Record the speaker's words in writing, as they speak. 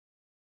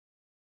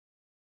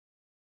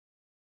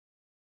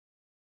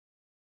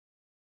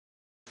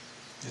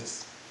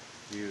Yes.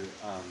 You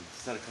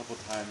said a couple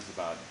times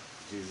about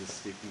Jesus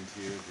speaking to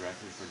you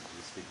directly, for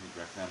Jesus speaking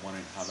directly. I'm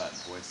wondering how that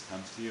voice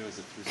comes to you. Is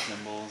it through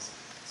symbols?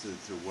 Is it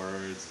through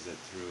words? Is it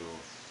through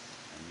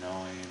a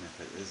knowing?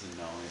 If it is a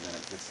knowing, then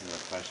it gets into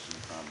the question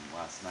from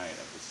last night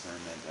of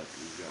discernment of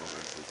ego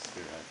versus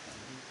spirit.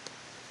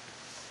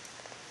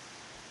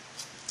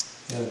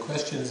 Yeah, the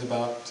question is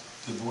about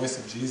the voice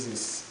of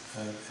Jesus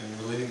and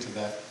relating to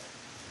that.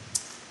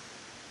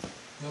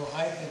 You know,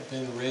 I had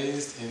been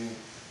raised in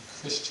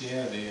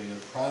Christianity, in the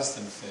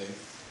Protestant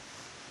faith,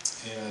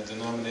 in a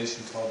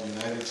denomination called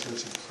United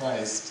Church of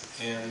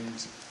Christ,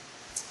 and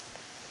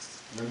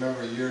I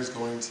remember years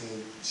going to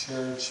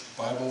church,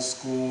 Bible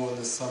school in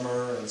the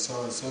summer, and so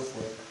on and so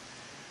forth.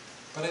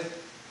 But I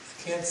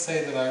can't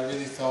say that I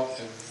really felt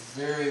a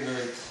very,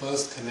 very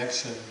close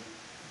connection.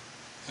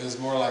 It was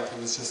more like it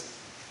was just,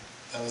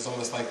 that was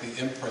almost like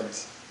the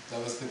imprint.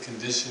 That was the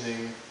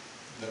conditioning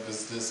that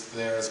was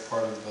there as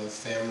part of the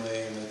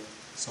family, and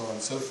so on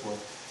and so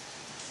forth.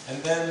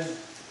 And then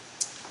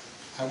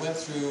I went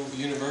through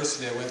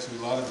university, I went through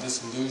a lot of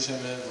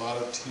disillusionment, a lot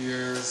of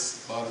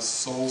tears, a lot of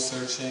soul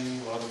searching,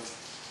 a lot of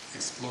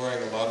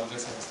exploring a lot of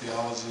different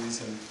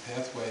theologies and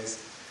pathways.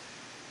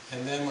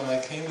 And then when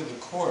I came to the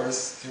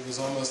Course, it was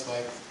almost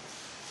like,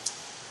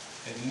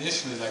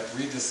 initially like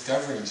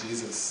rediscovering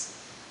Jesus.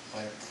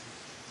 Like,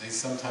 they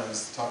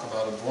sometimes talk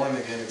about a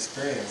born-again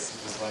experience.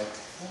 It was like,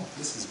 oh,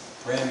 this is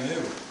brand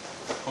new.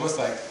 Almost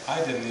like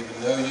I didn't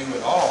even know you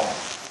at all,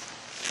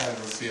 kind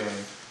of a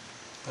feeling.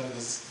 But it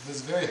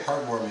was very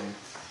heartwarming.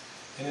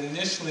 And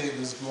initially it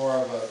was more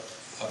of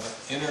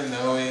an inner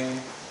knowing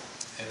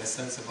and a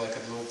sense of like a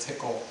little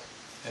tickle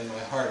in my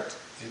heart.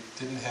 It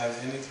didn't have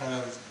any kind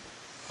of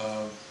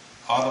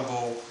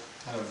audible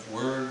kind of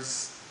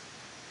words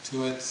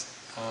to it.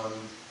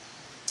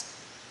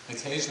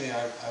 Occasionally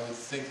I would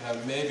think that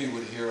I maybe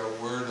would hear a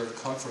word of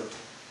comfort,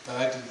 but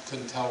I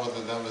couldn't tell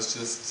whether that was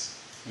just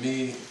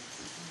me,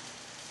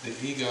 the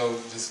ego,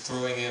 just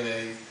throwing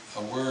in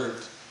a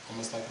word,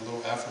 almost like a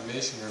little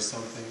affirmation or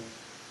something,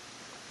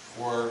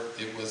 or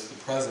it was the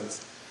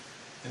presence.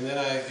 And then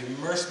I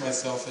immersed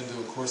myself into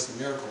A Course in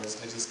Miracles.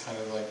 I just kind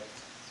of like,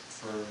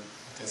 for,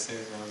 like I say,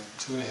 around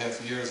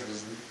 2.5 years, I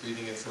was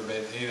reading it for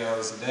about 8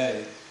 hours a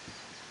day.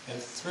 And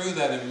through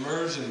that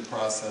immersion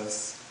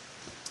process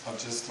of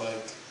just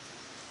like,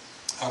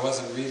 I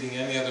wasn't reading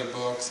any other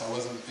books, I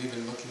wasn't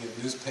even looking at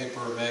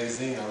newspaper or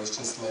magazine, I was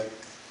just like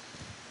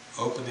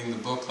opening the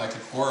book like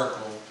an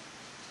oracle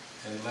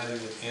and letting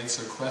it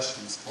answer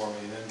questions for me,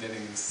 and then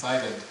getting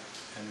excited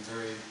and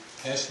very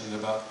passionate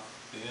about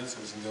the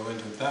answers and go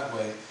into it that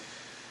way.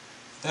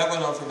 That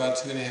went on for about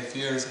 2.5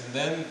 years, and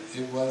then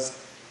it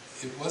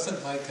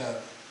wasn't like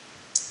a,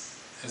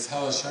 as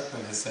Helen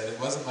Schuckman has said, it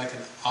wasn't like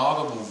an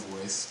audible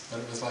voice, but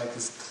it was like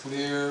this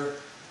clear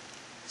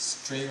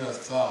stream of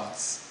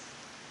thoughts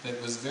that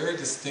was very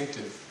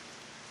distinctive,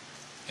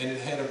 and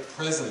it had a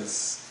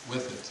presence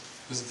with it.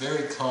 It was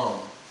very calm,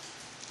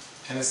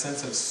 and a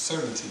sense of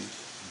certainty.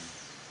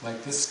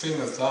 Like this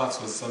stream of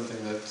thoughts was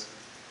something that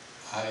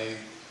I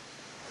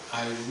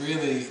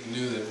really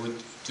knew that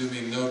would do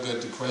me no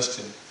good to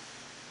question.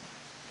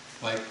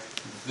 Like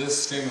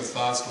this stream of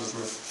thoughts was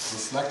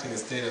reflecting a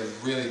state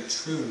of really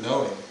true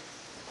knowing,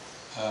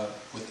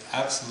 with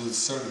absolute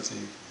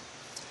certainty.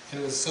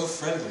 And it was so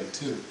friendly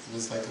too. It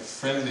was like a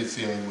friendly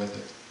feeling with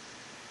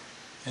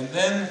it. And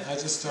then I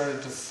just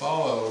started to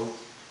follow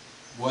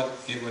what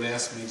it would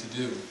ask me to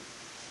do.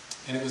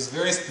 And it was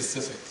very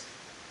specific.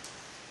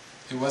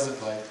 It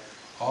wasn't like,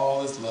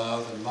 all is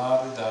love and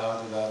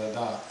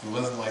la-da-da-da-da-da-da. It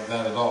wasn't like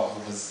that at all.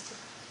 It was,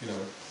 you know,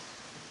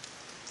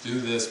 do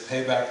this,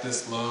 pay back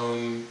this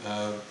loan,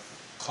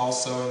 call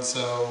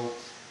so-and-so,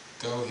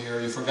 go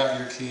here, you forgot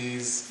your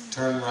keys,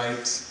 turn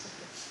right.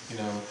 You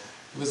know,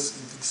 it was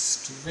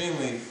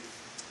extremely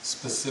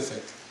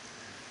specific.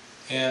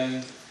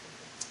 And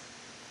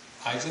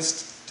I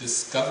just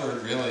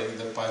discovered really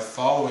that by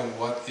following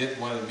what it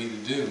wanted me to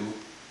do,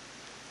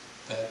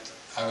 that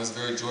I was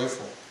very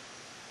joyful.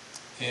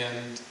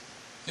 And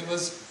it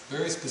was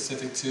very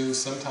specific too.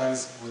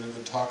 Sometimes when it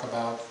would talk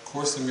about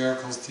Course in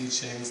Miracles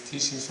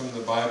teachings from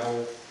the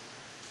Bible,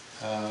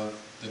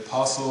 the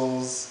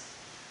Apostles,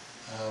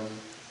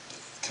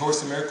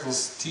 Course in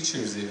Miracles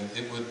teachers even,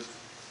 it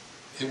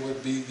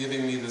would be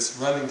giving me this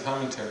running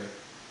commentary.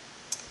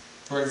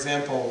 For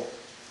example,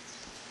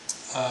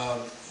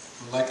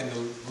 like in the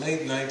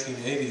late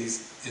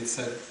 1980s, it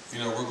said, you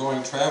know, we're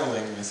going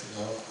traveling. And I said,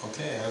 oh,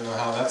 okay, I don't know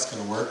how that's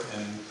going to work.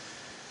 And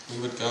we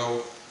would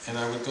go, and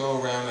I would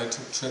go around. I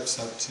took trips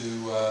up to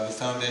the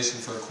Foundation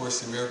for A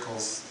Course in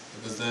Miracles.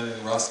 It was then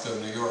in Roscoe,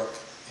 New York,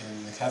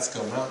 in the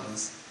Catskill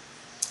Mountains.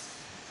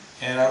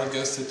 And I would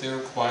go sit there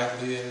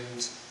quietly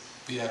and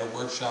be at a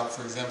workshop,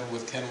 for example,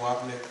 with Ken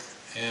Wapnick.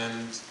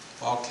 And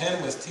while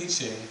Ken was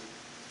teaching,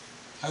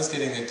 I was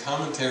getting a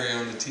commentary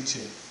on the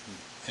teaching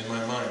in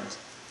my mind.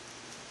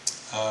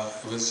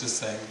 It was just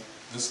saying,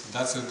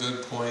 that's a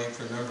good point,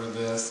 remember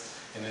this,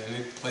 and in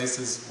any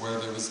places where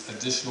there was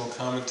additional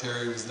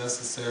commentary was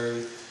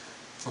necessary,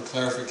 for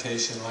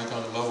clarification, like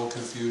on level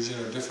confusion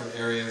or different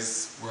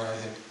areas where I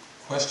had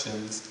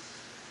questions.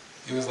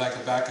 It was like a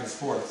back and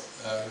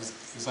forth. It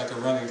was like a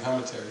running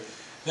commentary.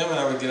 Then when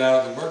I would get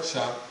out of the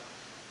workshop,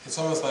 it's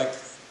almost like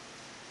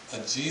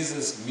a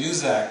Jesus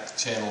Muzak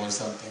channel or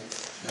something.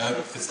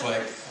 It's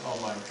like, oh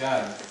my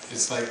God.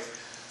 It's like,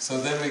 so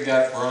then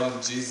we're on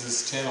the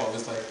Jesus channel. It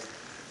was like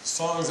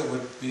songs that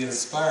would be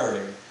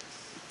inspiring.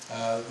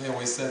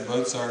 We said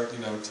Mozart,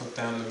 took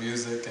down the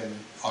music, and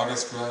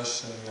August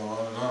Rush, and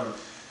on and on.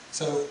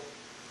 So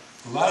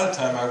a lot of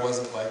time I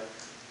wasn't like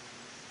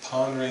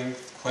pondering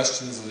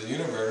questions of the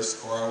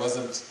universe, or I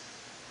wasn't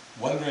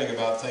wondering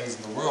about things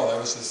in the world. I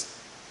was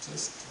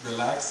just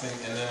relaxing,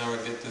 and then I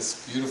would get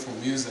this beautiful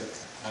music,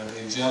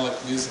 angelic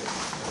music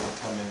that would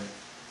come in,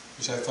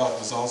 which I felt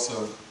was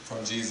also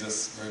from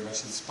Jesus, very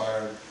much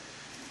inspired.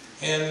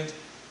 And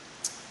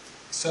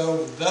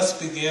so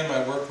thus began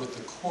my work with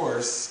the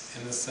Course,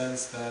 in the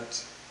sense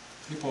that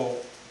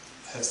people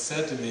have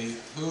said to me,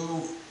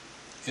 who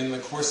in the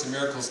Course in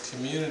Miracles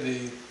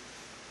community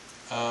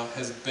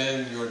has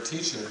been your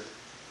teacher?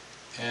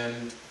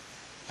 And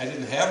I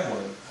didn't have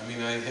one. I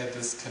mean, I had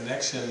this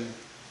connection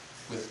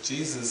with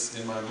Jesus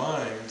in my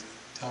mind,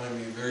 telling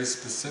me very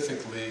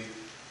specifically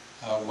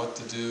what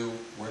to do,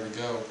 where to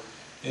go.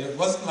 And it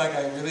wasn't like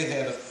I really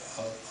had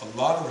a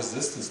lot of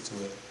resistance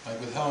to it. Like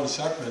with Helen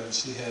Schuckman,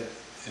 she had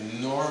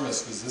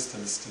enormous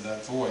resistance to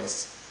that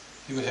voice.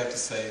 He would have to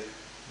say,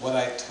 what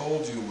I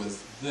told you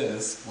was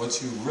this,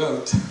 what you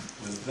wrote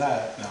was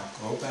that, now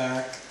go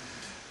back.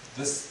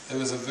 It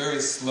was a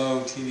very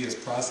slow, tedious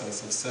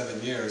process of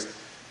 7 years.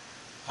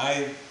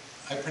 I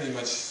pretty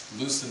much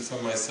loosened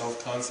from my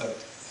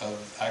self-concept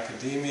of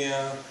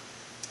academia,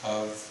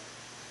 of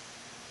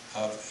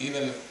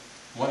even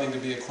wanting to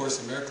be a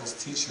Course in Miracles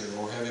teacher,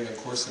 or having a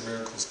Course in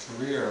Miracles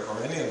career,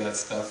 or any of that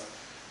stuff.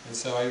 And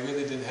so I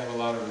really didn't have a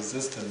lot of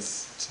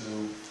resistance to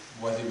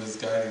what he was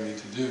guiding me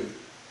to do.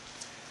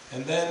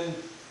 And then,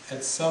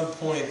 at some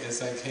point,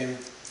 as I came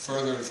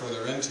further and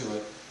further into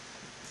it,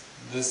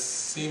 this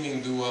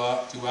seeming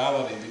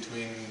duality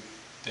between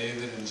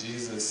David and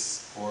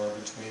Jesus, or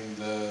between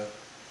the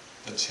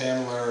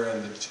channeler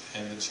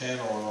and the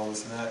channel and all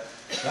this and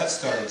that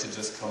started to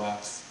just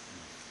collapse.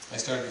 I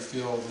started to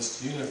feel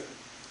this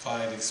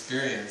unified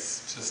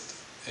experience,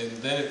 and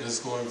then it was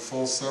going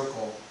full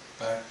circle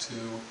back to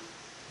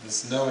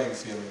this knowing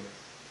feeling,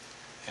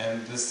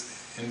 and this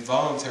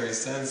involuntary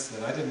sense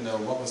that I didn't know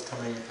what was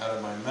coming out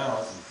of my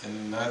mouth,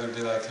 and neither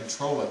did I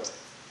control it.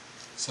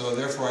 So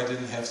therefore I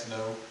didn't have to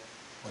know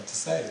what to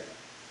say.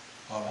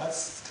 Oh,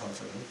 that's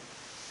comforting.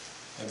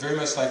 And very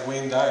much like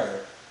Wayne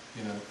Dyer,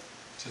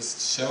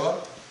 just show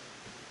up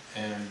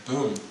and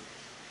boom,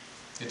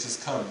 it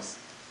just comes.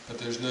 But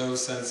there's no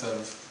sense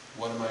of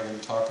what am I going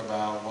to talk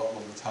about, what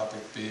will the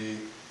topic be,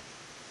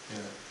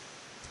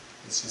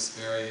 it's just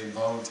very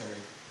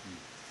involuntary.